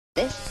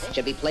This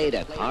should be played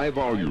at high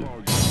volume.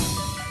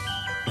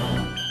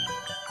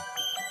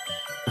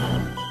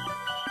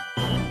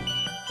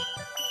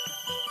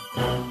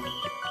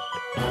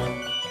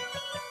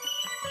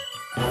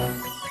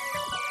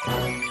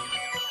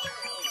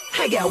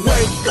 I got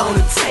work on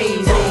the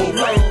table,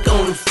 work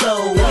on the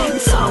floor.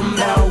 Talking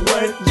about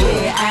work,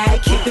 yeah, I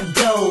kick the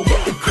dough,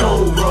 hit the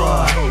cold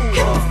roar, hit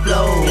the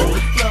flow.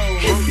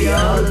 If you're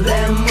all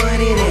that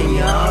money, then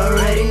you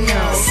already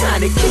know.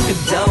 Sonic, kick the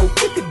dough,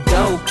 kick the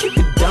dough, kick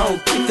the dough,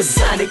 kick the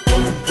Sonic, kick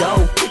the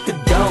dough, kick the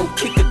dough,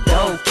 kick the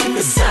dough, kick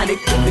the Sonic,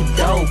 kick the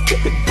dough,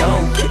 kick the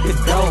dough, kick the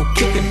dough,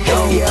 kick the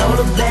dough. If you're all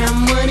that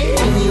money,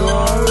 then you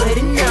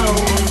already know.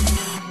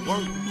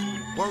 Work,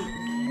 work,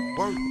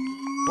 work,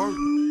 work,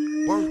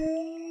 work.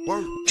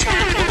 Work.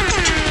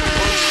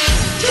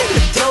 Kick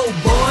the dough,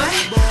 boy,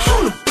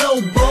 on the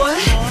floor, boy.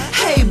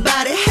 Hey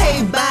body,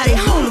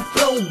 on the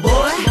floor,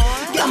 boy.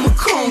 Got my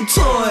chrome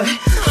toy,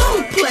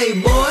 on the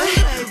playboy.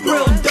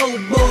 Real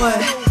dope, boy,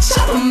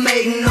 chopper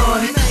make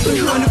noise.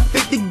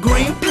 350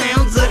 green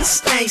pounds of the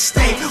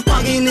stank.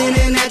 Walking in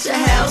and out your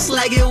house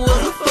like it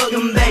was a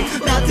fucking bank.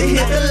 About to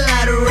hit the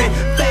lottery,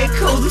 fake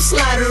hoes are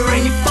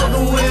slaughtering. You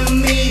fucking with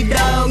me,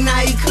 dog,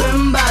 now you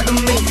couldn't bother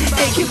me.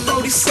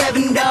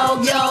 AK-47,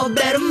 dog, y'all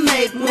better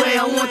make way.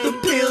 I want the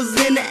pills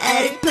in the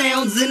attic,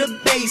 pounds in the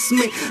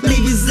basement.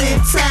 Leave your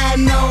zip tied,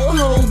 no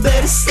hole,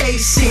 better say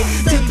shit.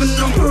 Dipping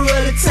on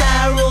Pirelli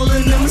tire,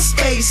 rolling in my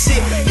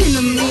spaceship. In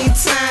the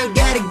meantime,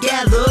 gotta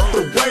gather up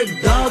the work,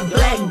 dog.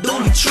 Black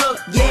duty truck,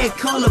 yeah,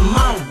 call it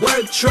my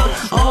work truck.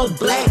 All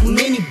black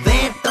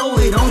minivan, throw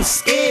it on the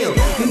scale.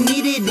 You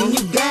need it, then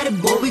you got it,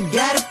 boy, we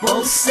got it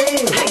for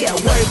sale. I got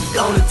work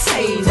on the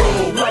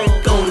table,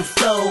 work on the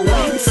floor.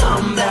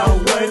 Talking about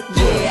work,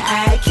 yeah,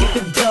 I kick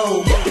the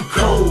dough, hit the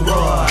cold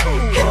roar,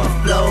 hit the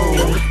flow.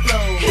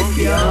 If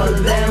you're all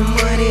that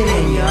money,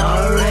 then you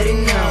already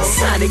know.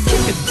 Sonic,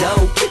 kick the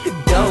dough, kick the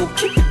dough,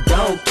 kick the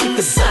dough, kick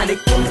the Sonic,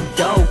 kick the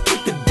dough,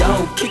 kick the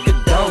dough, kick the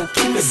dough,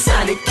 kick the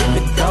Sonic, kick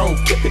the dough,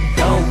 kick the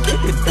dough,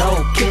 kick the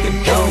dough, kick the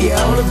dough. If you're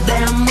all of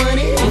that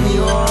money, then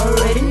you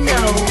already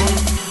know.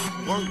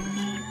 Work,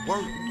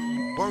 work,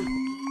 work,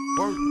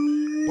 work,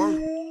 work,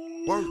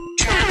 work.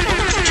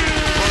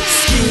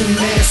 Ski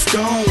mask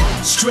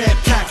on, strap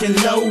cock and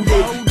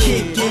loaded.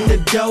 Kick in the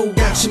dough,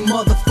 got your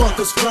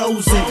motherfuckers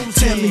frozen.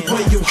 Tell me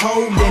where you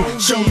holding,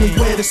 show me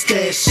where the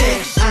stash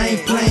at. I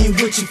ain't playing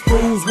with you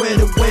fools, where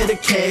the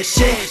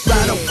cash at.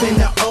 Right up in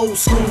the old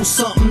school,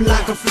 something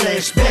like a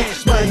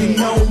flashback. While you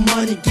know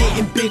money,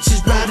 getting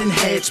bitches riding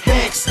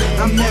hatchbacks.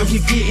 I'm out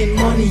here getting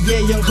money, yeah,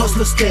 young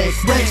hustler stack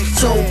racks.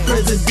 So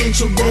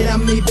presidential that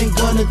I'm even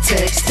gonna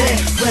tax that.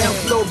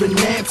 Ralph Lauren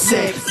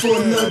knapsack, full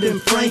of them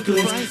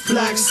Franklins.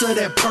 Flocks of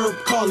that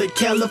perp, call it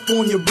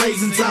California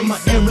raisins. I'm an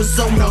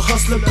Arizona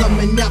hustler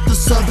coming out the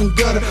southern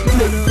gutter.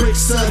 Flip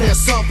bricks of that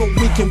salt, but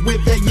we can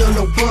whip that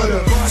yellow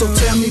butter. So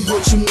tell me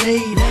what you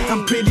need,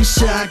 I'm pretty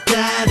sure I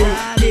got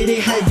it. Get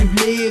it how you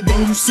live,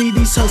 and you see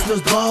these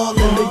hustlers ballin'.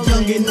 The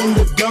youngin' and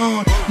the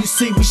dawn, you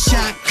see we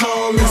shot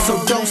callin'.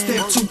 So don't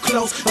step too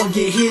close or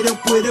get hit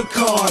up with a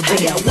car. I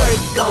got work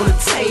on the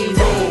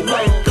table,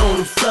 work on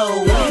the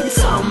floor.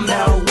 Talking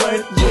about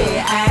work,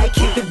 yeah, I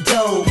kick the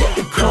dough, hit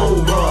the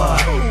cold roar,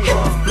 hit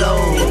the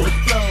flow.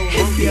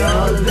 If you're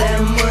all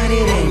that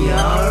money, then you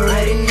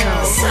already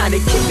know.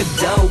 Sonic, kick the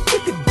dough,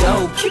 kick the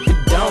dough, kick the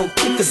dough,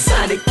 kick the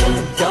Sonic, kick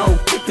the dough,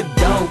 kick the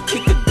dough,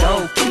 kick the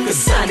dough, kick the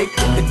Sonic,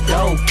 kick the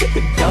dough, kick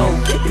the dough,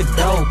 kick the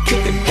dough,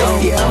 kick the dough.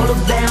 If you're all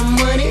of that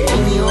money,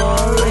 then you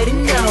already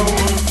know.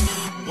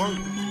 Work,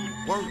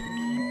 work,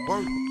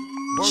 work,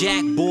 work.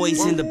 Jack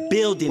boys in the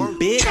building, Work.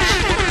 bitch.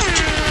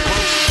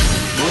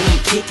 When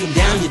I'm kicking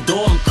down your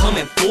door, I'm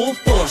coming full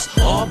force.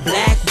 All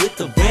black with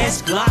the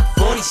vest, Glock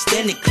 40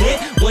 standing clear.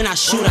 When I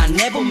shoot, I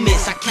never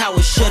miss. I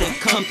coward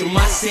shouldn't come through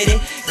my city,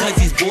 cause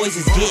these boys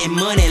is getting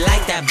money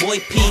like that boy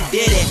P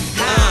did it.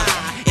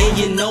 And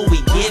you know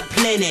we get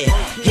plenty.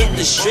 Hit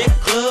the strip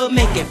club,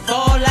 make it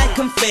fall like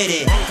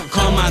confetti.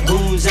 Call my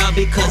goons out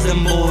because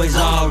them boys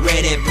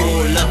already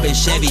pull up in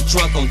Chevy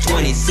truck on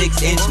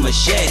 26-inch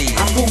machete.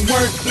 I put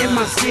work in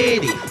my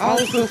city,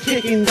 also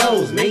kicking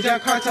those major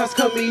cartels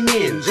coming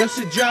in just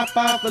to drop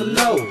off a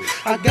load.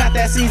 I got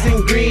that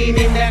seasoned green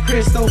and that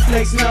crystal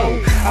flake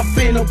snow. I've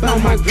been up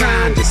on my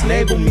grind, just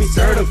label me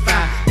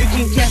certified. You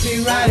can catch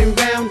me riding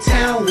round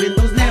town,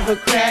 windows never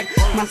crack.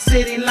 My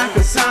city like a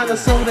sauna,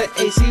 so the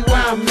AC where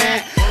I'm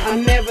at. I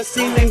never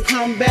seen them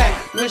come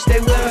back, wish they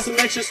would have some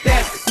extra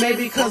stats.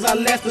 Maybe cause I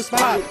left the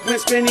spot,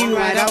 went spinning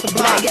right out the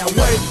block. I got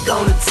work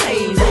on the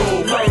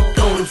table, work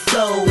on the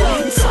floor.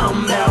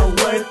 Talking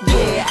about work,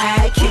 yeah,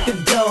 I kick the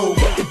dough,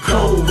 hit the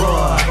cold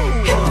roar,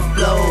 hit the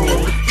flow.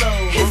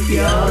 If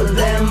you're all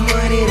that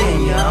money,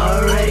 then you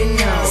already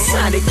know.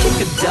 Sonic, kick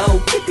the dough,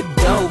 kick the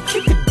dough,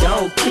 kick the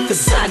dough, kick the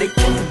Sonic,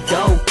 kick the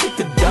dough, kick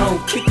the dough,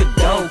 kick the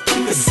dough,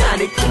 kick the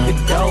Sonic, kick the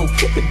dough,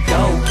 kick the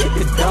dough, kick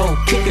the dough,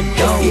 kick the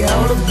dough. If you're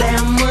all of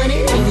that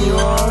money, then you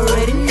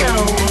already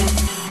know.